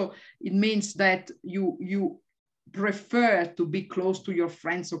issues? So it means that you prefer to be close to your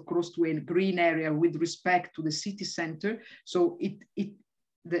friends or close to a green area with respect to the city center. So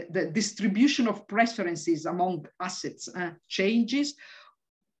the distribution of preferences among assets changes,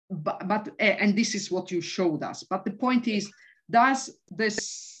 and this is what you showed us. But the point is, does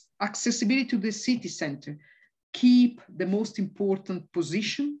this accessibility to the city center keep the most important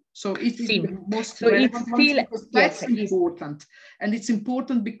position? So it is the most relevant one, because that's important. And it's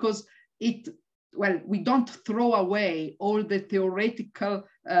important because we don't throw away all the theoretical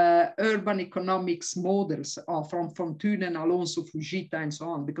urban economics models from Thun and Alonso, Fujita, and so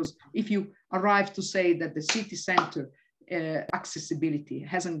on. Because if you arrive to say that the city center accessibility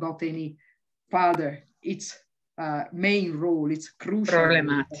hasn't got any farther, it's main role. It's crucial.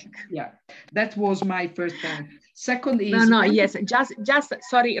 Problematic. Yeah, that was my first point. Second is yes, just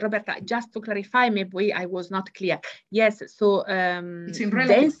sorry, Roberta, just to clarify, maybe I was not clear. Yes, so it's in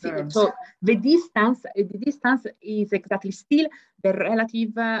relative terms. So the distance is exactly still the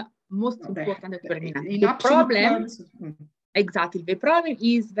relative most important determinant. In the problem terms, exactly, the problem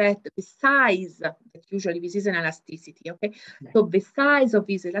is that the size, that usually this is an elasticity, okay? Yeah. So the size of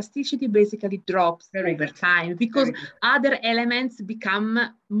this elasticity basically drops over time because other elements become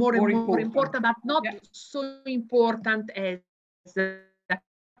more and more important, but not so important as the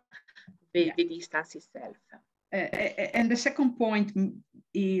distance itself. And the second point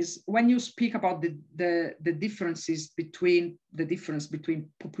is when you speak about the differences between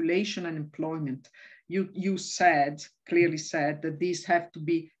population and employment, you clearly said that these have to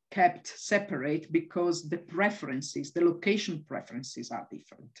be kept separate because the preferences, the location preferences are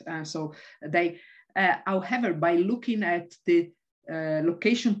different. So they, however, by looking at the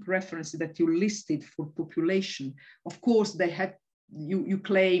location preferences that you listed for population, of course, they have, you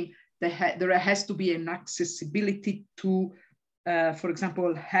claim there has to be an accessibility to, for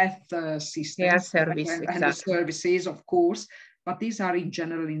example, health systems service, and the services, of course, but these are in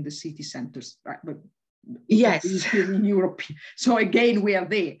general in the city centers. Right? But yes, in Europe. So again, we are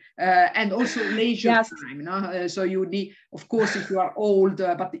there, and also leisure time. No? So you need, of course, if you are old,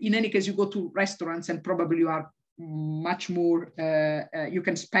 but in any case, you go to restaurants and probably you are much more, you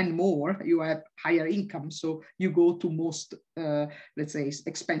can spend more, you have higher income, so you go to most, let's say,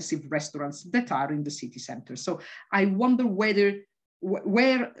 expensive restaurants that are in the city center. So I wonder where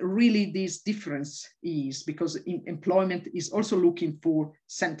really this difference is, because employment is also looking for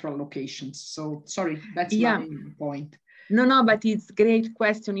central locations. So sorry, that's my point. No, but it's a great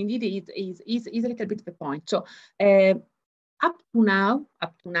question. Indeed, it is a little bit the point. So up to now,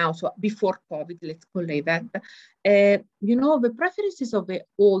 so before COVID, let's call it that, the preferences of the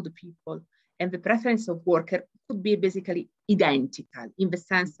old people and the preference of worker could be basically identical in the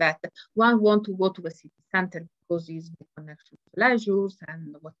sense that one wants to go to the city center because it's the connection to leisure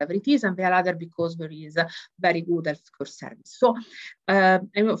and whatever it is, and the other because there is a very good healthcare service. So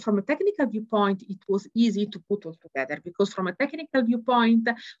from a technical viewpoint, it was easy to put all together because from a technical viewpoint,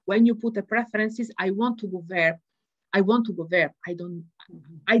 when you put the preferences, I want to go there. I want to go there. I don't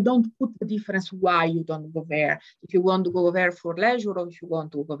put the difference why you don't go there. If you want to go there for leisure or if you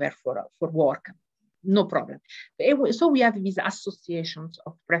want to go there for work, no problem. So we have these associations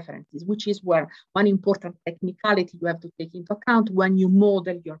of preferences, which is where one important technicality you have to take into account when you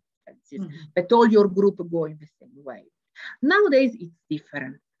model your preferences, that all your group go in the same way. Nowadays, it's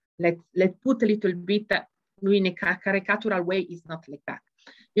different. Let's put a little bit in a caricatural way, it's not like that.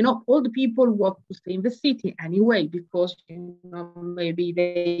 All the people want to stay in the city anyway, because, maybe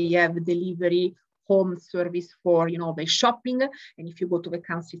they have delivery home service for, the shopping. And if you go to the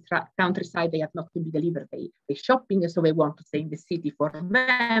countryside, they have not to be delivered, they shopping. So they want to stay in the city for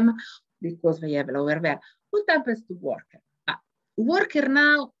them because they have lower there. What happens to worker? Worker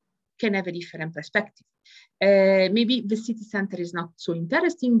now can have a different perspective. Maybe the city center is not so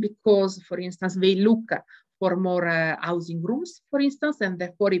interesting because, for instance, they look for more housing rooms, for instance, and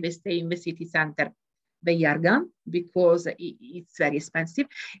therefore if they stay in the city center, they are gone because it's very expensive.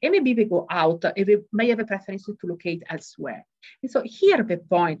 And maybe they go out, and they may have a preference to locate elsewhere. And so here the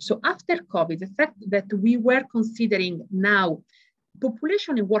point, so after COVID, the fact that we were considering now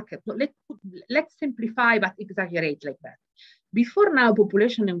population and worker, let's simplify but exaggerate like that. Before now,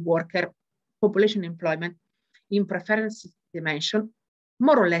 population and worker, population employment in preference dimension,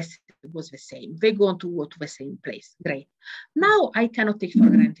 more or less it was the same. They go to the same place. Great. Now I cannot take for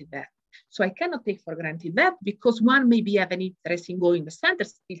granted that. So I cannot take for granted that because one maybe have an interest in going to the center,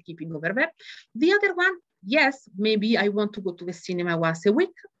 still keeping over there. The other one, yes, maybe I want to go to the cinema once a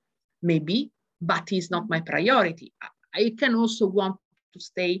week, maybe, but it's not my priority. I can also want to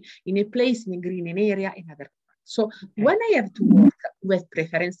stay in a place, in a green area, in other. So when I have to work with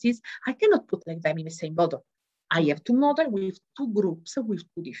preferences, I cannot put them in the same model. I have to model with two groups with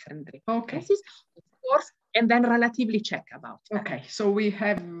two different preferences, of course, and then relatively check about that. Okay, so we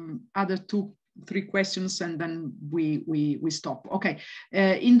have other 2-3 questions and then we stop. Okay,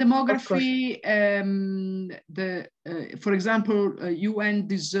 in demography, for example, UN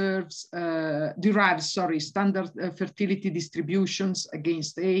derives standard fertility distributions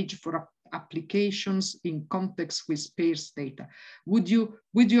against age for applications in context with sparse data. Would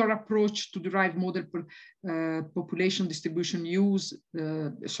your approach to derive model population distribution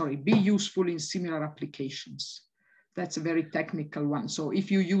be useful in similar applications? That's a very technical one. So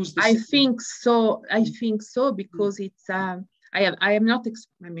if you use the I think so because it's I'm not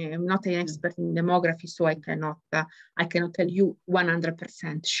an expert in demography, so I cannot tell you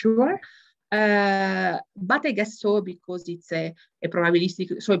 100% sure. But I guess so, because it's a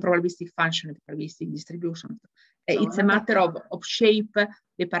probabilistic function, a probabilistic distribution. So it's a matter of shape,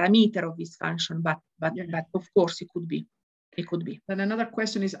 the parameter of this function, but of course it could be. It could be. Then another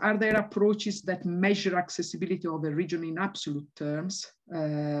question is, are there approaches that measure accessibility of a region in absolute terms,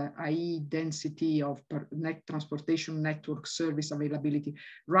 i.e. density of transportation network service availability,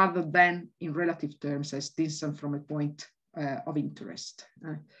 rather than in relative terms as distance from a point of interest?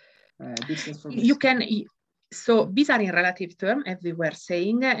 You can, so these are in relative terms, as we were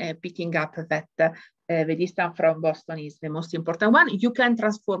saying, picking up that the distance from Boston is the most important one. You can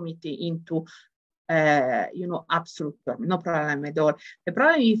transform it into absolute term, no problem at all. The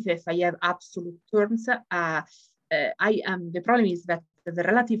problem is if I have absolute terms, the problem is that the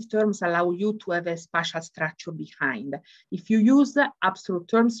relative terms allow you to have a spatial structure behind. If you use absolute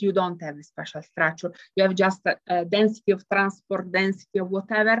terms, you don't have a spatial structure. You have just density of transport, density of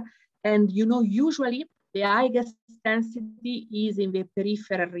whatever. And usually the highest density is in the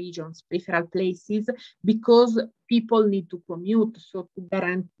peripheral regions, peripheral places, because people need to commute, so to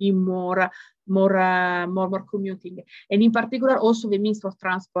guarantee more commuting. And in particular, also the means of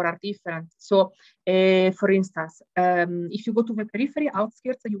transport are different. So, for instance, if you go to the periphery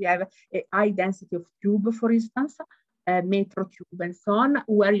outskirts, you have a high density of tube, for instance, metro tube and so on.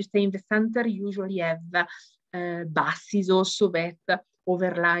 Where you stay in the center, usually have buses also that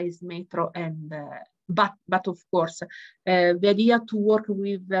overlies metro and but of course, the idea to work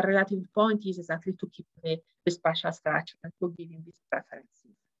with the relative point is exactly to keep the spatial structure and to give you these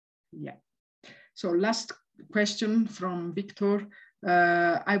preferences. Yeah. So last question from Victor.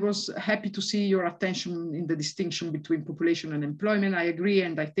 I was happy to see your attention in the distinction between population and employment. I agree,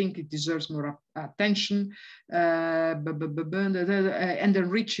 and I think it deserves more attention and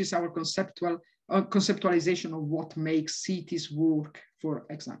enriches our conceptualization of what makes cities work, for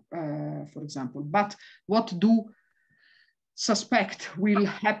example. But what do suspect will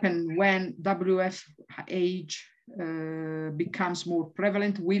happen when WFH becomes more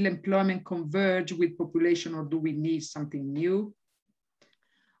prevalent? Will employment converge with population, or do we need something new?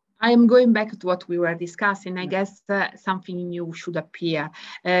 I am going back to what we were discussing. I guess something new should appear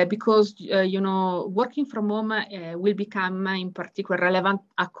because, working from home will become in particular relevant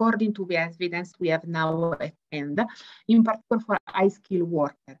according to the evidence we have now at hand, in particular for high-skilled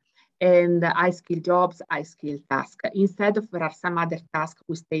workers and high-skilled jobs, high-skilled tasks. Instead of there are some other tasks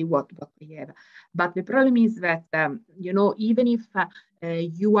who stay what we have. But the problem is that, even if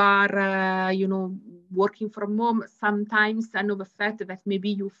you are, working from home, sometimes I know the fact that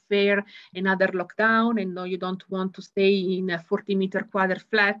maybe you fear another lockdown and you don't want to stay in a 40-meter quadrat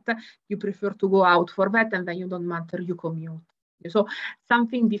flat, you prefer to go out for that, and then you don't matter, you commute. So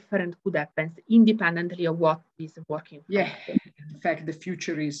something different could happen independently of what is working. Yeah, in fact, the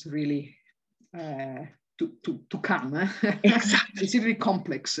future is really to come. Exactly. It's really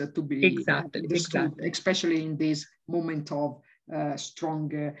complex to be exactly, especially in this moment of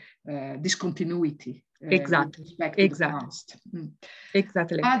strong discontinuity. Exactly.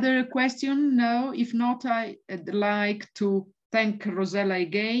 Exactly. Other question? No. If not, I'd like to thank Rosella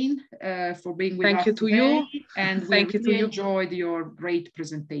again for being with us today. And we really enjoyed your great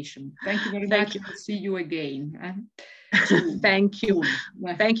presentation. Thank you very much. We'll see you again. Thank you.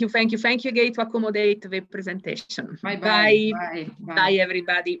 Thank you again to accommodate the presentation. Bye,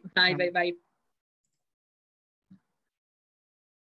 everybody. Bye.